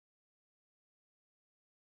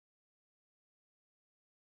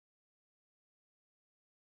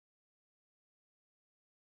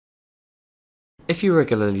If you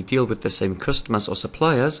regularly deal with the same customers or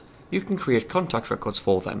suppliers, you can create contact records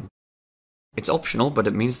for them. It's optional, but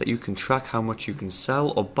it means that you can track how much you can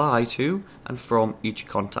sell or buy to and from each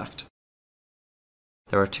contact.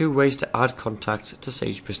 There are two ways to add contacts to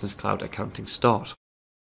Sage Business Cloud Accounting Start.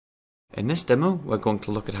 In this demo, we're going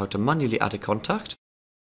to look at how to manually add a contact.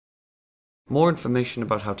 More information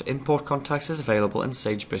about how to import contacts is available in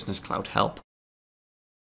Sage Business Cloud Help.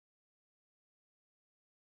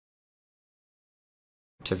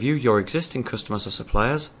 To view your existing customers or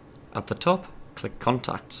suppliers, at the top, click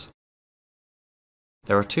Contacts.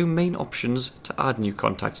 There are two main options to add new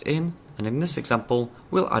contacts in, and in this example,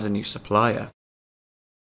 we'll add a new supplier.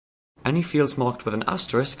 Any fields marked with an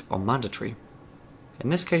asterisk are mandatory. In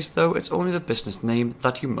this case though, it's only the business name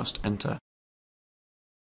that you must enter.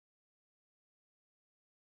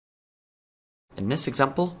 In this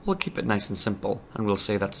example, we'll keep it nice and simple, and we'll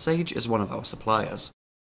say that Sage is one of our suppliers.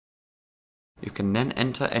 You can then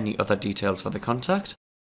enter any other details for the contact.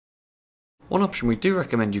 One option we do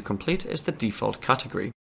recommend you complete is the default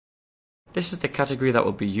category. This is the category that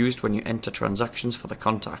will be used when you enter transactions for the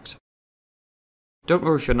contact. Don't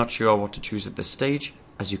worry if you're not sure what to choose at this stage,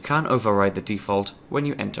 as you can override the default when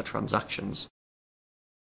you enter transactions.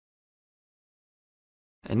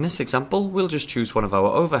 In this example, we'll just choose one of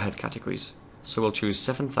our overhead categories, so we'll choose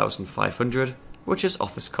 7,500, which is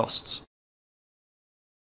office costs.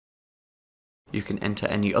 You can enter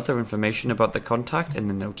any other information about the contact in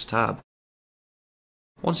the Notes tab.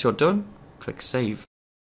 Once you're done, click Save.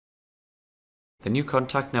 The new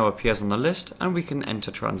contact now appears on the list and we can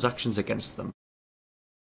enter transactions against them.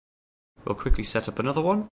 We'll quickly set up another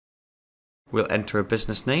one. We'll enter a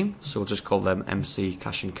business name, so we'll just call them MC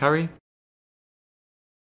Cash and Carry.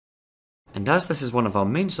 And as this is one of our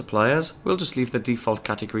main suppliers, we'll just leave the default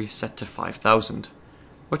category set to 5,000,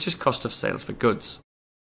 which is cost of sales for goods.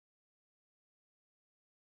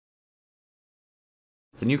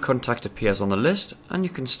 The new contact appears on the list and you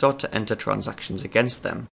can start to enter transactions against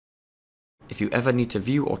them. If you ever need to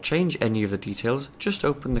view or change any of the details, just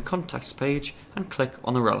open the contacts page and click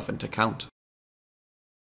on the relevant account.